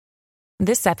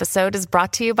This episode is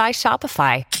brought to you by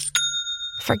Shopify.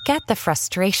 Forget the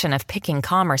frustration of picking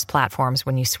commerce platforms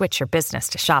when you switch your business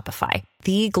to Shopify,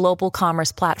 the global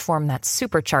commerce platform that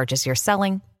supercharges your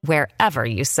selling wherever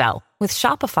you sell. With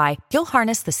Shopify, you'll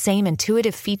harness the same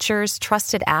intuitive features,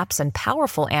 trusted apps, and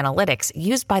powerful analytics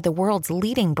used by the world's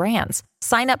leading brands.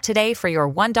 Sign up today for your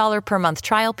 $1 per month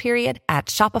trial period at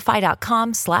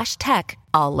shopify.com/tech,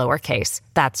 all lowercase.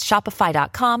 That's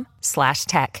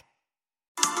shopify.com/tech.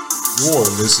 You're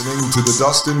listening to the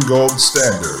Dustin Gold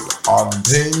Standard on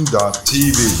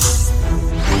Pain.tv.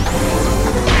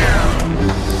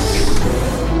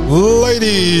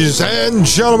 Ladies and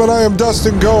gentlemen, I am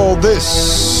Dustin Gold.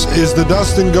 This is the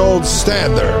Dustin Gold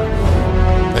Standard.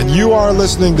 And you are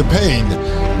listening to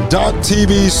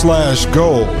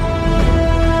Pain.tv/gold.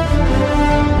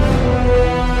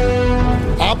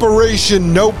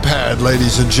 Operation Notepad,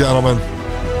 ladies and gentlemen.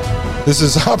 This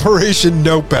is Operation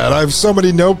Notepad. I have so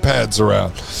many notepads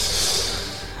around.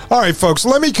 All right, folks,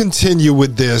 let me continue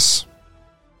with this.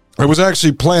 I was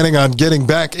actually planning on getting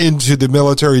back into the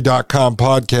military.com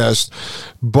podcast,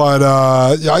 but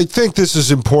I think this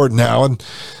is important now,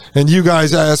 and you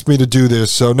guys asked me to do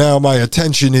this, so now my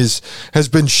attention has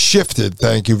been shifted.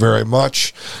 Thank you very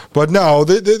much. But no,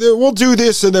 we'll do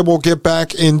this, and then we'll get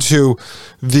back into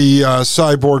the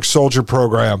Cyborg Soldier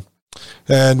program.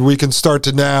 And we can start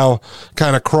to now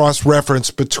kind of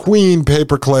cross-reference between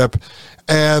Paperclip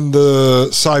and the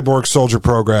Cyborg Soldier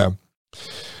program.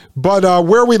 But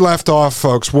where we left off,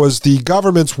 folks, was the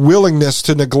government's willingness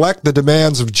to neglect the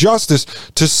demands of justice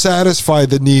to satisfy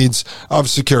the needs of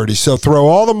security. So throw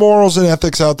all the morals and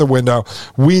ethics out the window.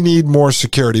 We need more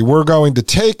security. We're going to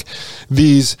take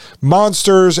these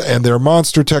monsters and their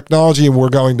monster technology, and we're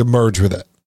going to merge with it.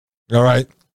 All right?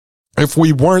 If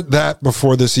we weren't that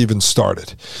before this even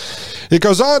started. It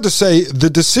goes on to say, the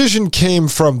decision came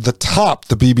from the top,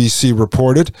 the BBC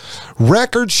reported.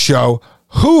 Records show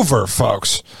Hoover,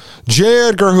 folks. J.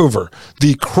 Edgar Hoover,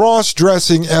 the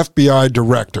cross-dressing FBI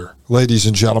director, ladies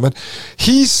and gentlemen,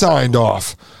 he signed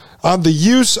off on the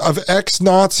use of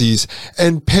ex-Nazis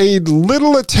and paid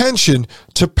little attention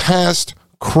to past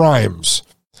crimes.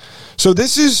 So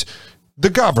this is the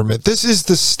government, this is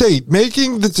the state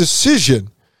making the decision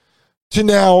to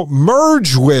now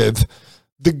merge with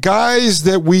the guys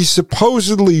that we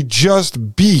supposedly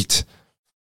just beat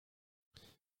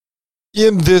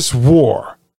in this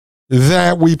war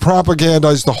that we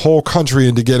propagandized the whole country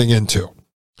into getting into,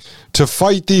 to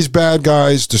fight these bad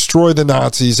guys, destroy the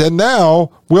Nazis, and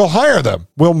now we'll hire them.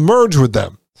 We'll merge with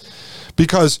them.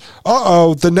 Because,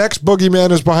 the next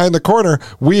boogeyman is behind the corner.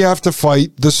 We have to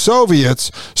fight the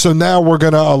Soviets, so now we're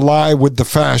going to ally with the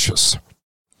fascists.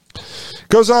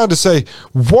 Goes on to say,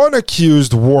 one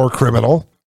accused war criminal,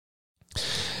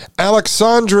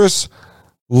 Alexandros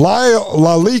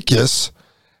Lalikis,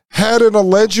 had an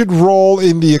alleged role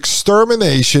in the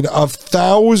extermination of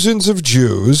thousands of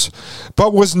Jews,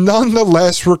 but was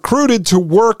nonetheless recruited to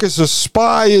work as a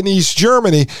spy in East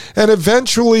Germany and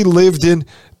eventually lived in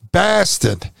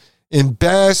Boston,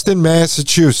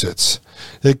 Massachusetts.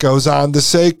 It goes on to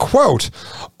say, quote,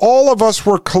 all of us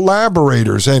were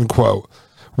collaborators, end quote,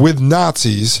 with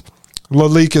Nazis.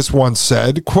 Lalikis once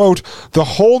said, quote, the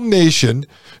whole nation,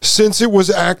 since it was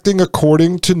acting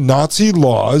according to Nazi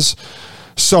laws,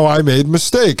 so I made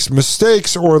mistakes,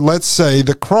 or let's say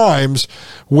the crimes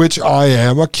which I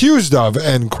am accused of,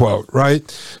 end quote, right?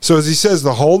 So as he says,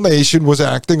 the whole nation was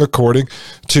acting according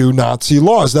to Nazi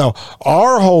laws. Now,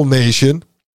 our whole nation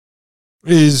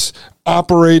is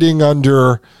operating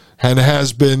under, and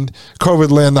has been,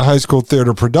 COVID Land, the high school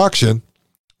theater production.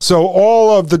 So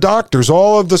all of the doctors,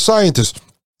 all of the scientists,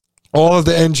 all of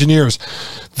the engineers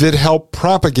that help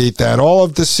propagate that, all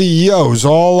of the CEOs,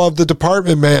 all of the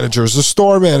department managers, the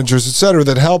store managers, etc.,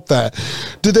 that help that,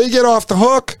 did they get off the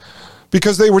hook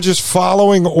because they were just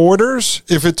following orders?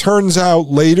 If it turns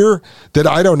out later that,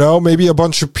 I don't know, maybe a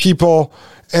bunch of people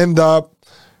end up,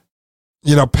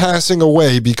 passing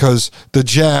away because the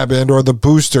jab and or the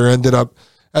booster ended up,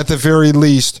 at the very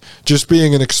least, just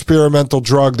being an experimental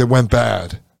drug that went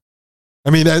bad. I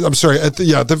mean, I'm sorry, at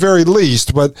the very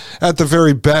least, but at the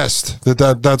very best,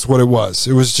 that's what it was.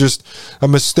 It was just a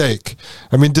mistake.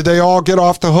 I mean, did they all get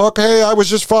off the hook? Hey, I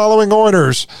was just following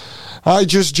orders. I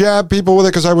just jabbed people with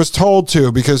it because I was told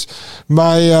to, because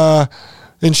my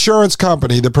insurance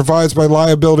company that provides my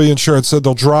liability insurance said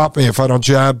they'll drop me if I don't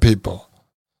jab people.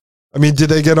 I mean,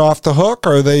 did they get off the hook,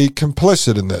 or are they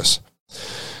complicit in this?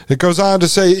 It goes on to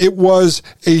say it was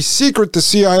a secret the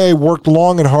CIA worked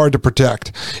long and hard to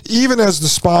protect, even as the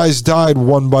spies died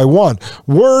one by one.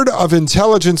 Word of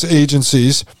intelligence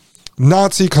agencies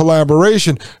Nazi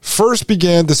collaboration first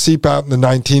began to seep out in the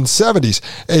 1970s,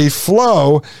 a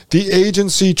flow the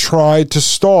agency tried to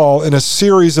stall in a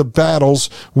series of battles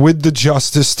with the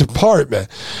Justice Department.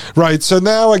 Right, so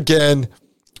now again,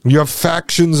 you have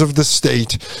factions of the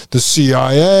state, the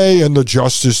CIA and the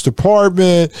Justice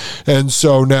Department, and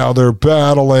so now they're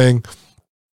battling,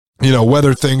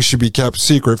 whether things should be kept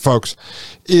secret. Folks,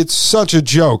 it's such a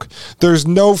joke. There's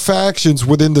no factions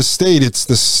within the state. It's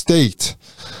the state.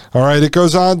 All right, it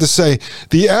goes on to say,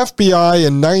 the FBI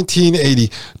in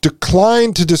 1980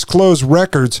 declined to disclose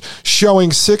records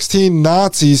showing 16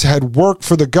 Nazis had worked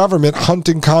for the government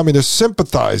hunting communist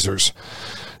sympathizers,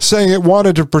 saying it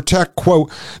wanted to protect,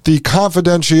 quote, the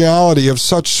confidentiality of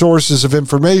such sources of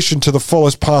information to the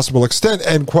fullest possible extent,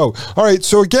 end quote. All right,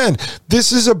 so again,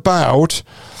 this is about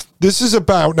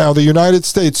now the United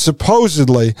States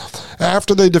supposedly,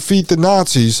 after they defeat the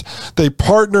Nazis, they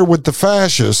partner with the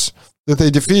fascists that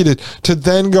they defeated to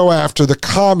then go after the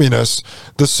communists,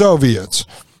 the Soviets.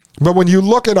 But when you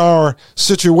look at our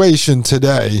situation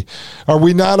today, are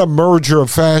we not a merger of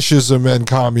fascism and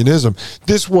communism?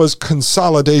 This was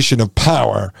consolidation of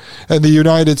power, and the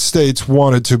United States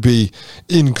wanted to be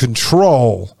in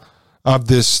control of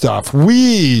this stuff.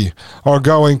 We are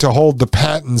going to hold the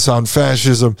patents on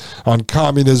fascism, on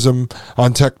communism,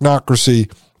 on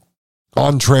technocracy,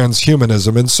 on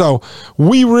transhumanism. And so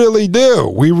we really do.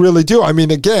 We really do. I mean,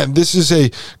 again, this is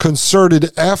a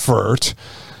concerted effort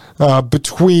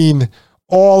between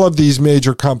all of these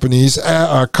major countries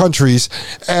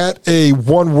at a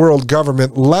one world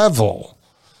government level.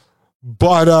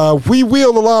 But we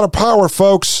wield a lot of power,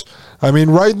 folks. I mean,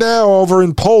 right now over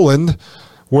in Poland,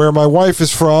 where my wife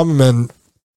is from and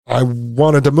I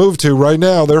wanted to move to, right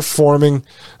now they're forming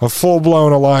a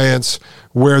full-blown alliance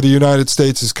where the United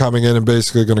States is coming in and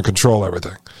basically going to control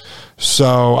everything.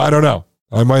 So I don't know.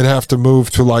 I might have to move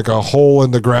to like a hole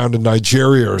in the ground in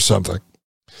Nigeria or something.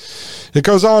 It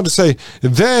goes on to say,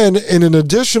 then in an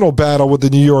additional battle with the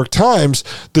New York Times,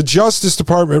 the Justice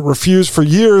Department refused for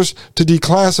years to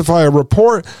declassify a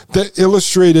report that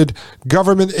illustrated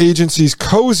government agencies'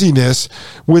 coziness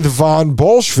with von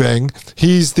Bolschwing.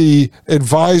 He's the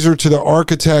advisor to the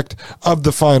architect of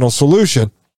the final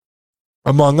solution,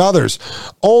 among others.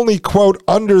 Only, quote,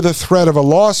 under the threat of a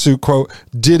lawsuit, quote,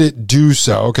 did it do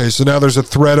so. Okay, so now there's a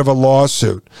threat of a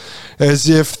lawsuit, as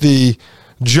if the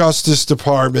Justice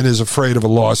Department is afraid of a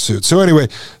lawsuit. So anyway,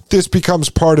 this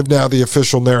becomes part of now the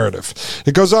official narrative.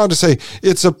 It goes on to say,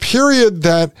 it's a period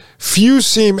that few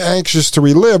seem anxious to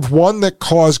relive, one that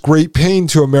caused great pain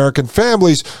to American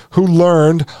families who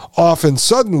learned, often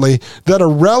suddenly, that a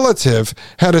relative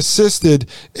had assisted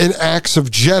in acts of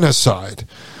genocide.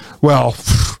 Well,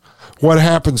 what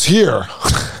happens here?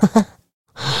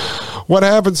 What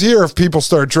happens here if people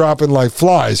start dropping like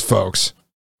flies, folks?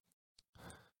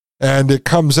 And it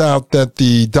comes out that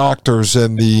the doctors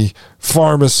and the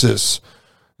pharmacists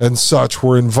and such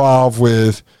were involved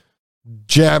with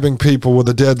jabbing people with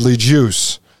a deadly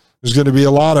juice. There's going to be a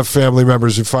lot of family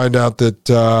members who find out that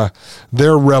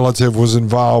their relative was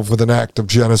involved with an act of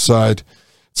genocide.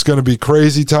 It's going to be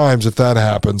crazy times if that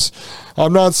happens.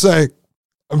 I'm not saying,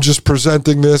 I'm just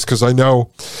presenting this because I know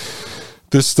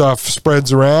this stuff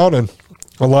spreads around and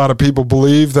a lot of people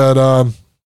believe that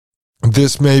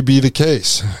this may be the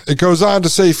case. It goes on to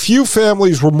say, few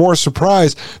families were more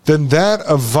surprised than that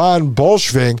of von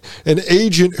Bolschwing, an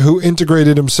agent who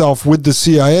integrated himself with the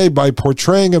CIA by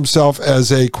portraying himself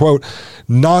as a, quote,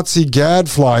 Nazi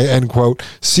gadfly, end quote,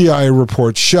 CIA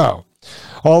reports show.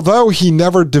 Although he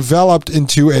never developed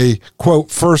into a, quote,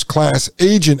 first-class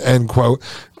agent, end quote,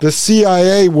 the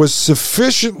CIA was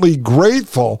sufficiently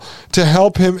grateful to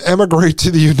help him emigrate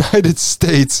to the United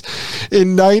States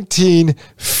in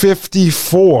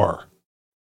 1954,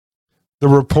 the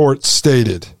report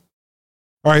stated.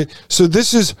 All right, so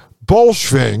this is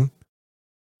Bolschwing,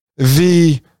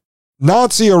 the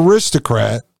Nazi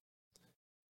aristocrat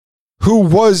who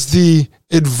was the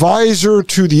advisor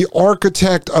to the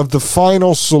architect of the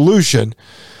final solution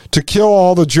to kill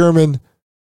all the German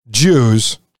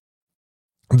Jews.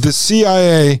 The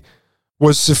CIA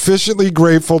was sufficiently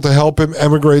grateful to help him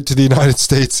emigrate to the United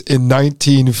States in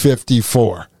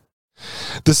 1954.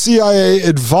 The CIA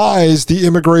advised the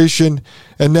Immigration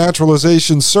and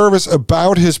Naturalization Service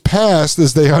about his past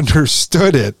as they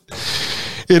understood it.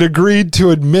 It agreed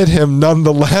to admit him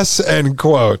nonetheless, end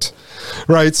quote.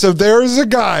 Right, so there's a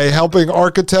guy helping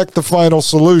architect the final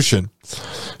solution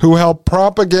who helped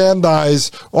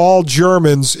propagandize all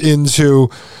Germans into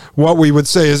what we would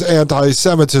say is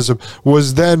anti-Semitism,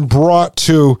 was then brought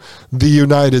to the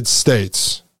United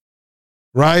States.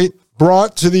 Right?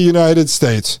 Brought to the United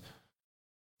States.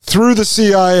 through the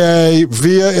CIA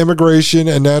via Immigration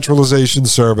and Naturalization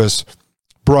Service,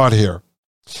 brought here.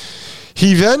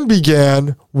 He then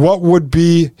began what would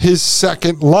be his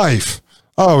second life.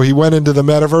 Oh, he went into the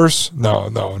metaverse?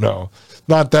 No.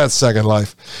 Not that second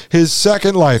life. His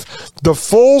second life, the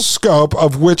full scope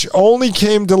of which only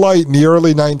came to light in the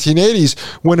early 1980s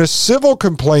when a civil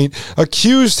complaint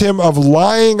accused him of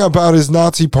lying about his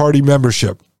Nazi Party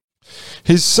membership.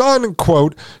 His son,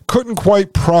 quote, couldn't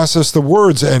quite process the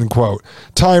words, end quote.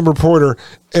 Time reporter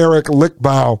Eric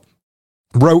Lichtbau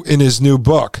wrote in his new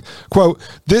book, quote,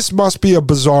 this must be a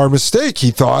bizarre mistake,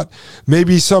 he thought.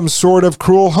 Maybe some sort of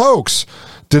cruel hoax.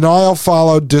 Denial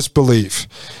followed disbelief.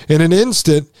 In an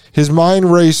instant, his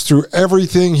mind raced through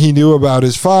everything he knew about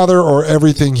his father or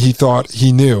everything he thought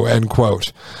he knew, end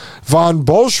quote. Von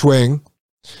Bolschwing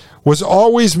was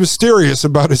always mysterious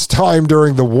about his time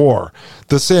during the war,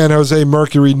 the San Jose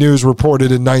Mercury News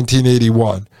reported in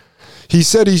 1981. He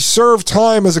said he served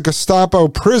time as a Gestapo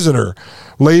prisoner,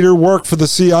 later worked for the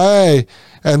CIA,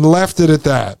 and left it at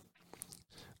that.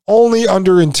 Only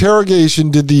under interrogation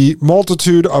did the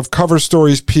multitude of cover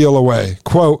stories peel away.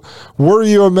 Quote, were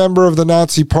you a member of the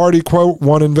Nazi Party, quote,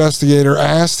 one investigator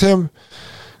asked him.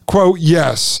 Quote,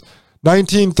 yes,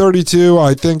 1932,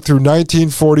 I think, through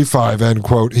 1945, end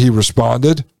quote, he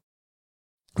responded.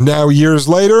 Now, years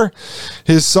later,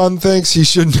 his son thinks he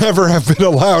should never have been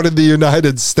allowed in the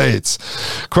United States.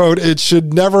 Quote, it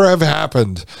should never have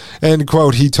happened, end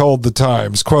quote, he told the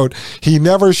Times. Quote, he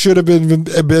never should have been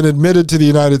admitted to the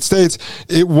United States.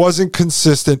 It wasn't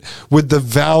consistent with the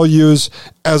values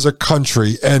as a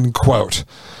country, end quote.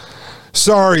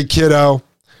 Sorry, kiddo.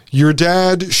 Your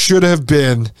dad should have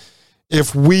been.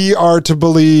 If we are to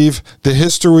believe the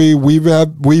history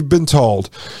we've been told,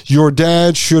 your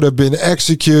dad should have been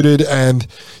executed and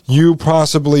you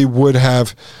possibly would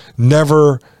have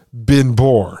never been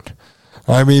born.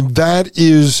 I mean, that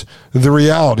is the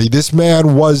reality. This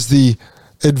man was the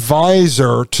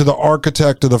advisor to the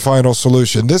architect of the final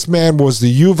solution. This man was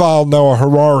the Yuval Noah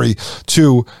Harari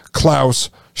to Klaus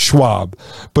Schwab.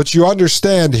 But you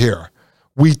understand here,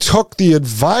 we took the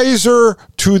advisor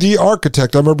to the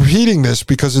architect. I'm repeating this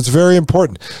because it's very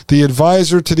important. The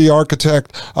advisor to the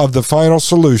architect of the final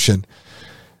solution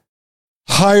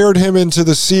hired him into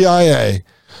the CIA,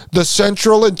 the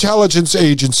Central Intelligence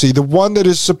Agency, the one that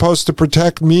is supposed to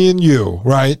protect me and you,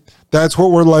 right? That's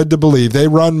what we're led to believe. They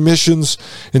run missions,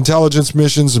 intelligence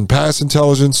missions, and pass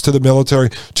intelligence to the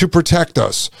military to protect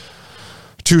us,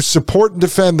 to support and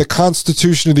defend the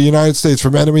Constitution of the United States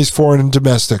from enemies, foreign and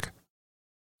domestic,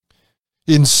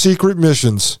 in secret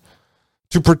missions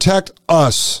to protect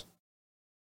us.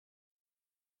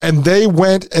 And they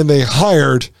went and they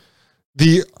hired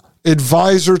the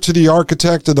advisor to the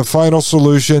architect of the final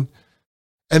solution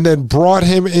and then brought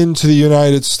him into the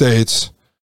United States,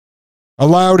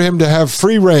 allowed him to have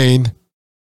free reign,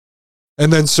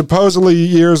 and then supposedly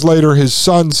years later his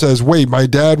son says, wait, my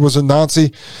dad was a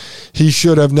Nazi? He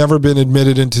should have never been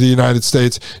admitted into the United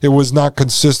States. It was not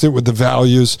consistent with the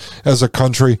values as a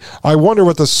country. I wonder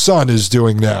what the son is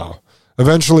doing now.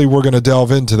 Eventually we're going to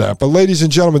delve into that. But ladies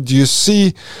and gentlemen, do you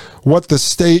see what the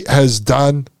state has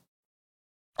done?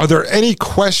 Are there any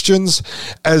questions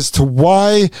as to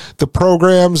why the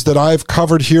programs that I've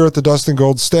covered here at the Dustin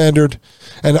Gold Standard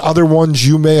and other ones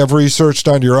you may have researched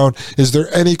on your own, is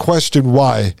there any question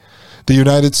why the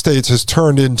United States has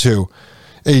turned into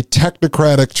a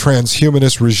technocratic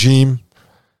transhumanist regime?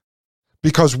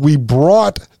 Because we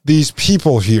brought these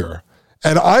people here,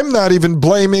 and I'm not even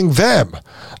blaming them.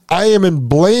 I am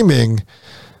blaming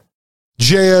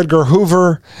J. Edgar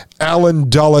Hoover, Allen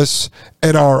Dulles,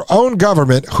 and our own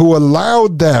government who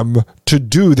allowed them to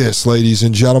do this, ladies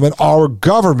and gentlemen. Our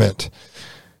government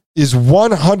is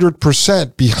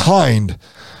 100% behind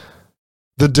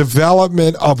the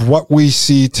development of what we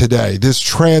see today, this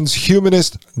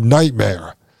transhumanist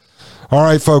nightmare. All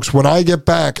right, folks, when I get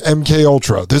back, MK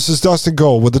Ultra. This is Dustin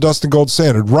Gold with the Dustin Gold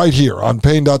Standard right here on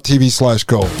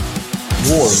Pain.tv/gold.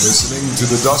 You're listening to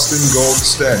the Dustin Gold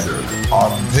Standard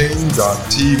on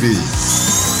Pain.tv.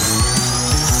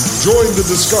 Join the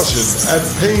discussion at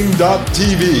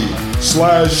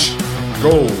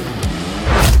Pain.tv/gold.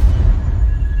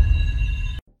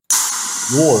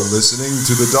 You're listening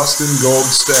to the Dustin Gold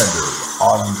Standard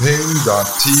on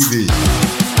Pain.tv.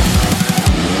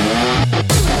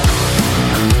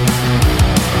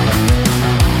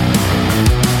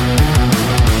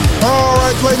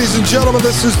 Ladies and gentlemen,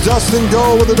 this is Dustin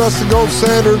Gold with the Dustin Gold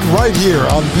Standard right here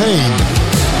on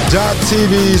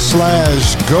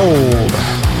Pain.tv/gold.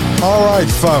 All right,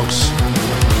 folks.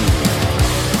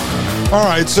 All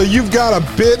right, so you've got a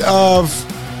bit of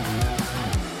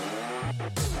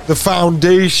the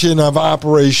foundation of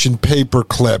Operation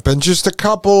Paperclip. And just a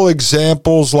couple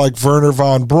examples like Werner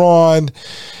von Braun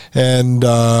and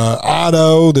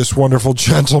Otto, this wonderful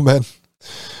gentleman,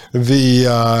 the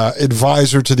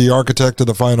advisor to the architect of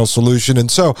the final solution.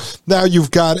 And so now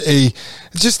you've got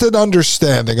just an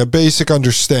understanding, a basic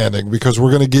understanding, because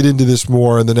we're going to get into this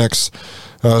more in the next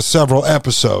several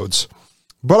episodes.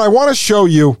 But I want to show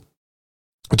you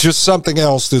just something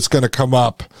else that's going to come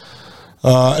up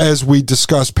as we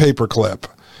discuss Paperclip.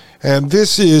 And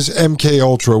this is MK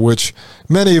Ultra, which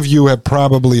many of you have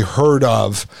probably heard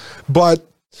of, but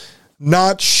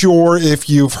not sure if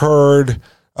you've heard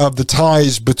of the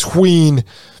ties between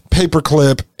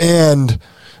Paperclip and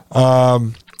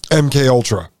MK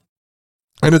Ultra.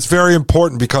 And it's very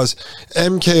important because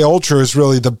MK Ultra is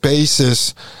really the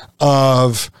basis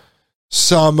of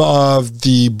some of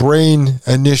the brain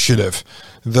initiative,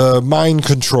 the mind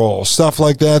control, stuff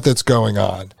like that that's going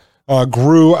on,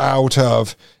 grew out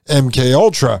of MK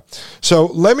Ultra. So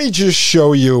let me just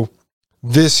show you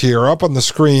this here. Up on the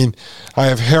screen, I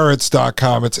have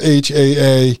Haaretz.com. It's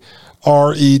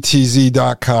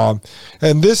HAARETZ.com.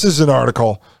 And this is an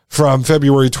article from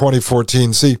February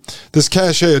 2014. See, this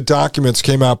cache of documents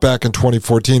came out back in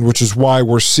 2014, which is why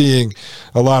we're seeing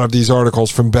a lot of these articles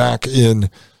from back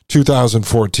in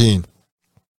 2014.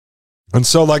 And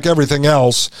so, like everything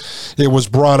else, it was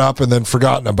brought up and then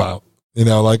forgotten about. You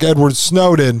know, like Edward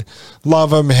Snowden,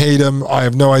 love him, hate him. I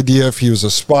have no idea if he was a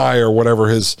spy or whatever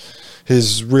his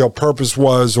real purpose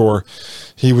was, or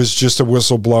he was just a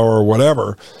whistleblower or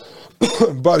whatever.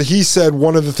 But he said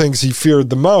one of the things he feared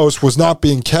the most was not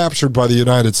being captured by the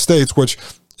United States, which,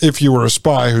 if you were a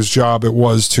spy whose job it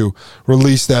was to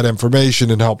release that information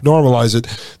and help normalize it,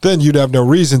 then you'd have no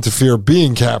reason to fear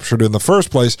being captured in the first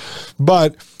place.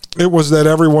 But it was that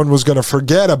everyone was going to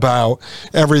forget about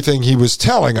everything he was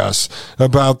telling us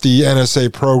about the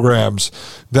NSA programs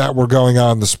that were going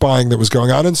on, the spying that was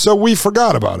going on, and so we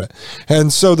forgot about it.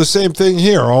 And so the same thing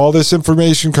here. All this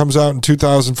information comes out in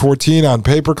 2014 on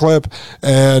Paperclip,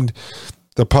 and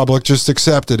the public just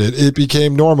accepted it. It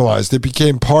became normalized. It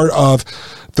became part of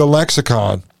the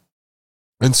lexicon,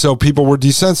 and so people were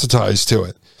desensitized to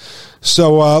it.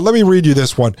 So let me read you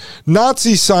this one.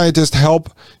 Nazi scientists help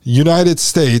United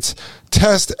States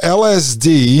test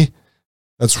LSD,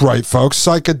 that's right, folks,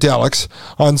 psychedelics,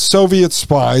 on Soviet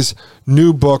spies,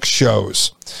 new book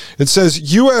shows. It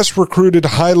says, U.S. recruited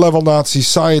high-level Nazi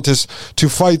scientists to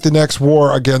fight the next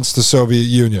war against the Soviet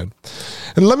Union.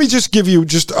 And let me just give you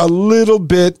just a little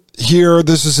bit here.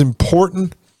 This is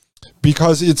important,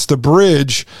 because it's the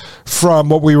bridge from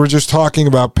what we were just talking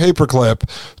about, Paperclip,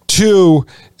 to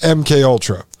MK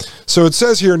Ultra. So it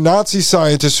says here, Nazi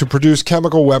scientists who produced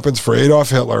chemical weapons for Adolf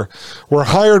Hitler were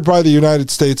hired by the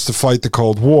United States to fight the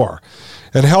Cold War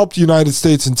and helped United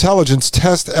States intelligence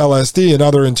test LSD and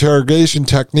other interrogation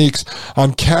techniques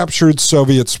on captured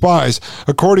Soviet spies,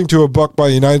 according to a book by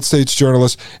United States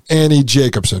journalist Annie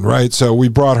Jacobson, right? So we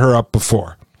brought her up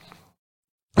before.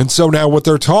 And so now what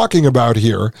they're talking about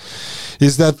here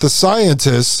is that the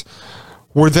scientists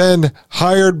were then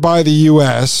hired by the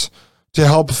U.S. to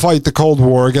help fight the Cold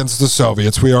War against the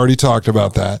Soviets. We already talked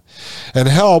about that. And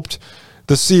helped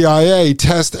the CIA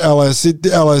test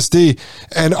LSD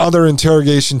and other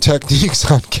interrogation techniques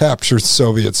on captured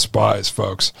Soviet spies,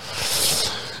 folks.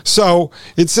 So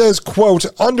it says, quote,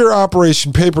 under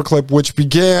Operation Paperclip, which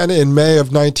began in May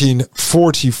of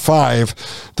 1945,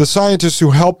 the scientists who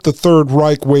helped the Third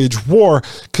Reich wage war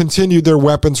continued their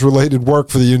weapons-related work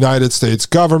for the United States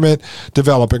government,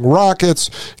 developing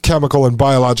rockets, chemical and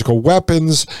biological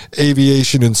weapons,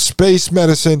 aviation and space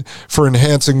medicine for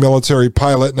enhancing military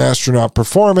pilot and astronaut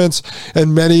performance,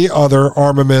 and many other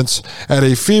armaments at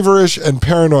a feverish and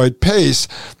paranoid pace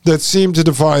that seemed to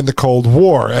define the Cold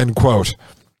War, end quote.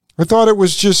 I thought it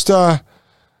was just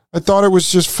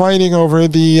fighting over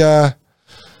the,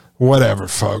 whatever,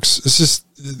 folks.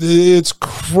 It's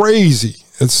crazy.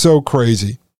 It's so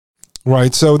crazy,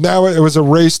 right? So now it was a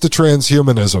race to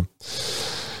transhumanism.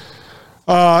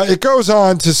 It goes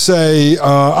on to say,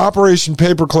 Operation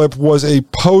Paperclip was a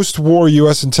post-war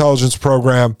U.S. intelligence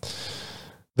program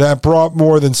that brought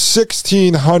more than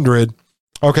 1,600.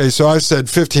 Okay, so I said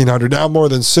 1,500, now more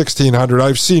than 1,600.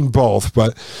 I've seen both,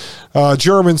 but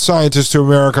German scientists to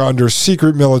America under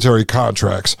secret military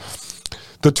contracts.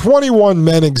 The 21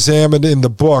 men examined in the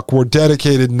book were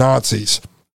dedicated Nazis,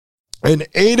 and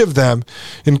 8 of them,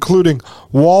 including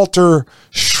Walter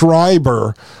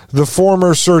Schreiber, the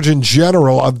former Surgeon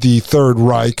General of the Third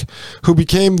Reich, who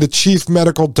became the chief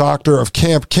medical doctor of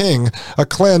Camp King, a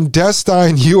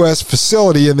clandestine U.S.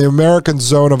 facility in the American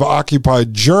zone of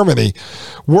occupied Germany,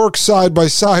 worked side by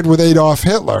side with Adolf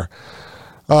Hitler.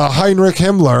 Heinrich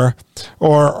Himmler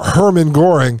or Hermann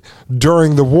Göring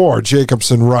during the war,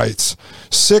 Jacobson writes.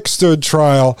 6 stood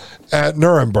trial at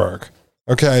Nuremberg.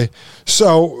 Okay,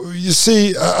 so you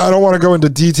see, I don't want to go into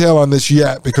detail on this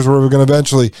yet because we're going to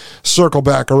eventually circle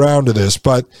back around to this,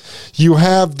 but you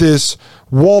have this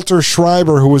Walter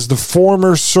Schreiber, who was the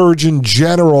former Surgeon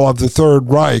General of the Third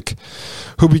Reich,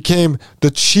 who became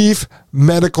the chief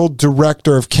medical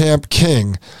director of Camp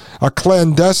King, a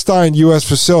clandestine U.S.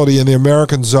 facility in the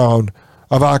American zone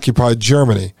of occupied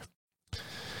Germany.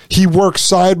 He worked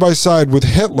side by side with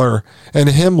Hitler and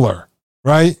Himmler,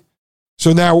 right?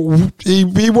 So now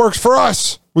he works for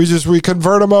us. We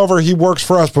convert him over. He works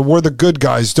for us, but we're the good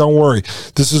guys. Don't worry.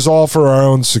 This is all for our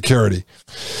own security.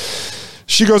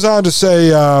 She goes on to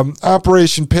say,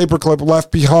 Operation Paperclip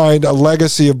left behind a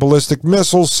legacy of ballistic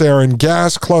missiles, sarin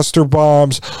gas cluster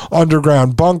bombs,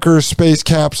 underground bunkers, space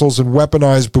capsules, and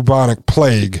weaponized bubonic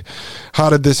plague.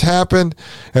 How did this happen?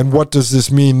 And what does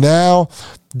this mean now?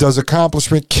 Does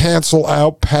accomplishment cancel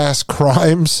out past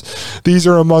crimes? These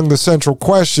are among the central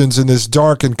questions in this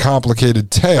dark and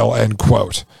complicated tale, end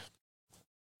quote.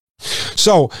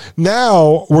 So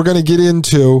now we're going to get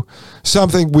into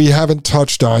something we haven't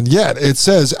touched on yet. It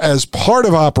says, as part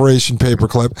of Operation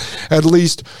Paperclip, at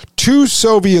least 2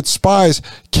 Soviet spies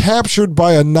captured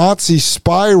by a Nazi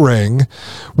spy ring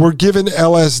were given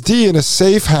LSD in a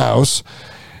safe house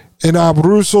in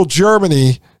Abrüssel,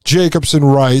 Germany, Jacobson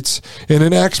writes in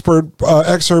an excerpt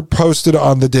posted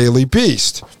on the Daily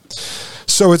Beast.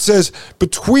 So it says,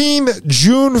 between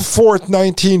June 4th,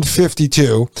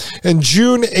 1952 and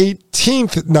June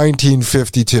 18th,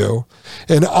 1952,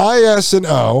 an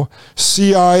IS&O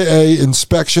CIA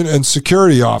Inspection and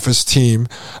Security Office team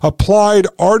applied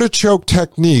artichoke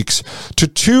techniques to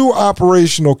 2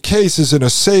 operational cases in a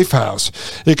safe house,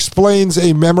 explains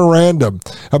a memorandum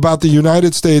about the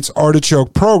United States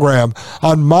Artichoke Program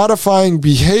on modifying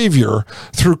behavior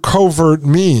through covert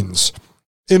means.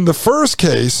 In the first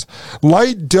case,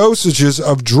 light dosages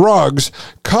of drugs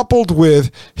coupled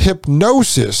with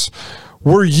hypnosis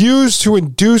were used to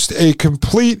induce a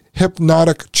complete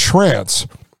hypnotic trance,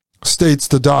 states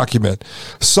the document,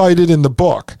 cited in the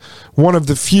book, one of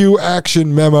the few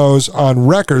action memos on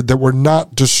record that were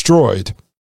not destroyed.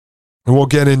 And we'll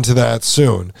get into that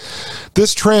soon.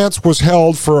 This trance was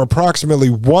held for approximately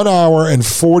 1 hour and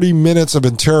 40 minutes of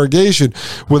interrogation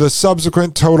with a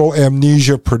subsequent total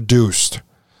amnesia produced.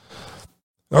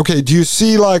 Okay, do you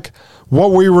see like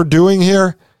what we were doing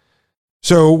here?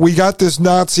 So we got this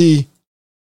Nazi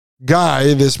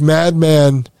guy, this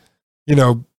madman,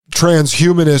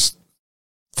 transhumanist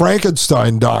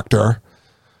Frankenstein doctor,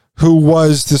 who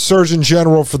was the Surgeon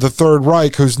General for the Third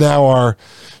Reich, who's now our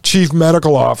chief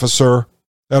medical officer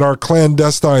at our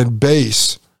clandestine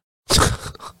base.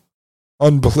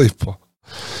 Unbelievable.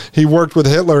 He worked with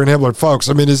Hitler and Himmler. Folks,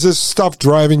 I mean, is this stuff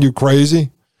driving you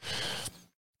crazy?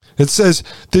 It says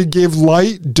they gave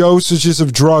light dosages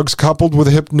of drugs coupled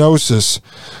with hypnosis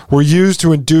were used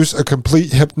to induce a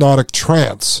complete hypnotic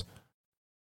trance.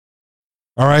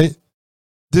 All right?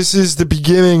 This is the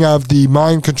beginning of the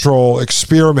mind control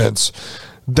experiments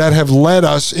that have led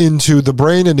us into the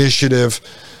Brain Initiative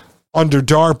under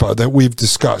DARPA that we've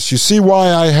discussed. You see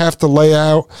why I have to lay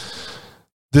out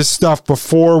this stuff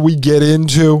before we get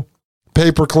into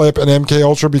Paperclip and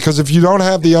MKUltra, because if you don't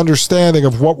have the understanding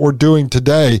of what we're doing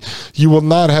today, you will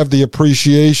not have the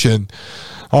appreciation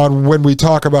on when we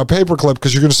talk about Paperclip,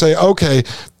 because you're going to say, okay,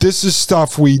 this is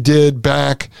stuff we did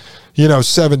back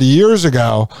 70 years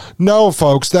ago. No,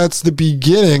 folks, that's the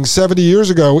beginning. 70 years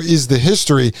ago is the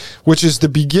history, which is the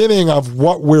beginning of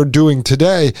what we're doing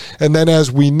today. And then as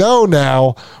we know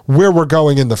now, where we're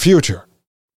going in the future,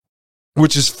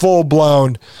 which is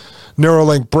full-blown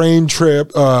Neuralink brain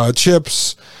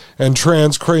chips and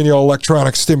transcranial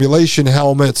electronic stimulation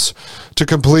helmets to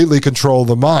completely control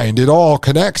the mind. It all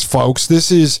connects, folks.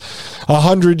 This is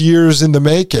 100 years in the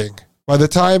making. By the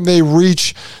time they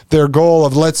reach their goal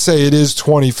of, let's say it is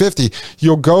 2050,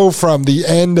 you'll go from the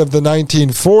end of the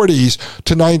 1940s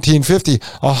to 1950,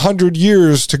 100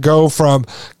 years to go from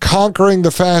conquering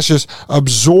the fascists,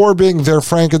 absorbing their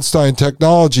Frankenstein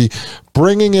technology,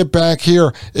 bringing it back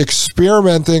here,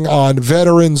 experimenting on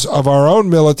veterans of our own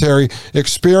military,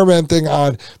 experimenting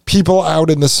on people out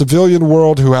in the civilian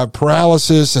world who have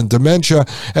paralysis and dementia,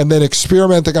 and then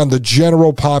experimenting on the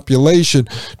general population,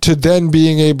 to then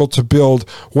being able to build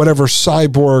whatever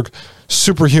cyborg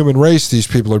superhuman race these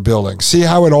people are building. See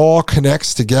how it all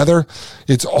connects together?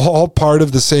 It's all part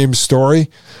of the same story.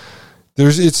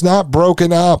 It's not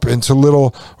broken up into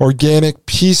little organic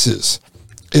pieces.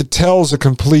 It tells a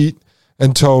complete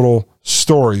and total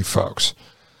story, folks.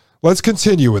 Let's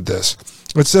continue with this.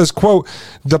 It says, quote,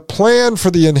 the plan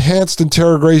for the enhanced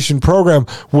interrogation program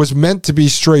was meant to be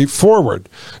straightforward.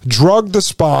 Drug the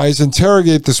spies,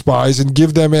 interrogate the spies, and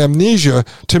give them amnesia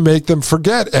to make them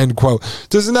forget, end quote.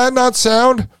 Doesn't that not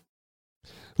sound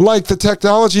like the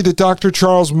technology that Dr.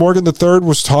 Charles Morgan III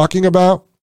was talking about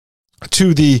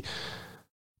to the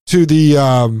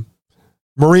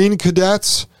Marine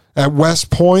cadets at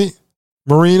West Point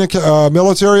Marine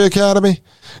Military Academy?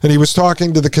 And he was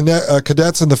talking to the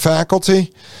cadets and the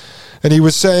faculty, and he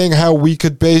was saying how we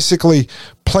could basically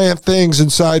plant things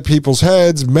inside people's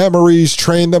heads, memories,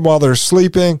 train them while they're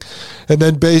sleeping, and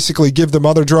then basically give them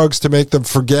other drugs to make them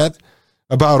forget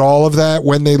about all of that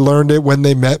when they learned it, when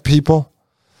they met people.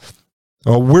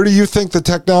 Where do you think the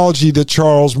technology that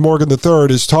Charles Morgan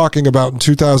III is talking about in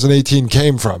 2018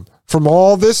 came from? From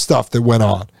all this stuff that went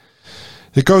on.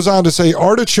 It goes on to say,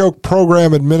 Artichoke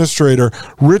Program Administrator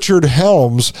Richard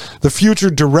Helms, the future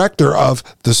director of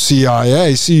the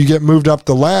CIA. See, you get moved up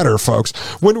the ladder, folks.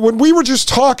 When we were just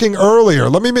talking earlier,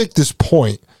 let me make this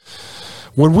point.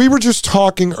 When we were just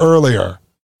talking earlier,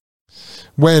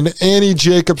 when Annie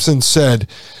Jacobson said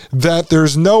that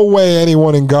there's no way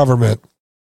anyone in government,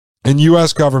 in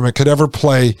U.S. government, could ever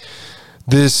play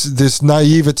this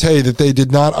naivete that they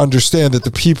did not understand that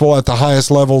the people at the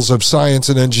highest levels of science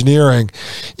and engineering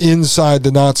inside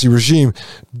the Nazi regime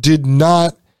did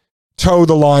not toe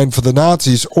the line for the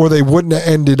Nazis, or they wouldn't have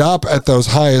ended up at those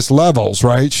highest levels,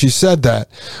 right? She said that.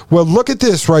 Well, look at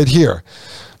this right here.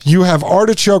 You have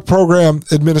Artichoke Program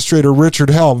Administrator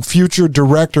Richard Helm, future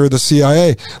director of the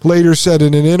CIA, later said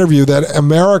in an interview that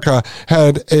America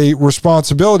had a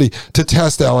responsibility to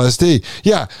test LSD.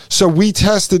 Yeah, so we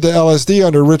tested the LSD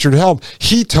under Richard Helm.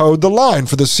 He towed the line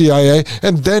for the CIA,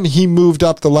 and then he moved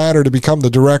up the ladder to become the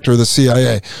director of the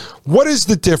CIA. What is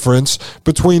the difference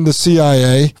between the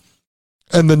CIA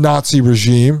and the Nazi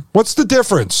regime? What's the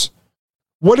difference?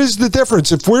 What is the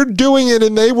difference? If we're doing it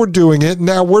and they were doing it,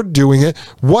 now we're doing it,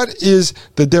 what is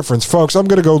the difference? Folks, I'm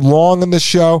going to go long on this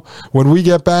show. When we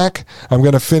get back, I'm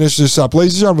going to finish this up.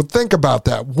 Ladies and gentlemen, think about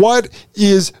that. What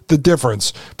is the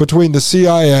difference between the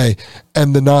CIA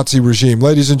and the Nazi regime?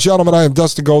 Ladies and gentlemen, I am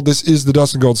Dustin Gold. This is the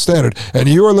Dustin Gold Standard, and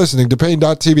you are listening to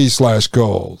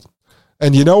Pain.tv/gold.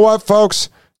 And you know what, folks?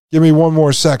 Give me one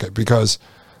more second because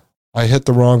I hit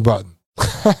the wrong button.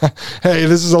 Hey,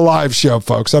 this is a live show,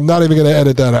 folks. I'm not even going to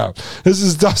edit that out. This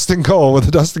is Dustin Gold with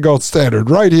the Dustin Gold Standard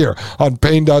right here on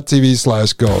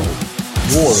Pain.tv/gold.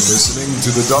 You're listening to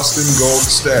the Dustin Gold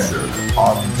Standard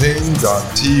on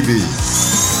Pain.tv.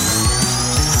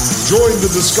 Join the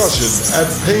discussion at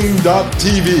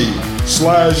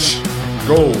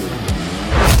Pain.tv/gold.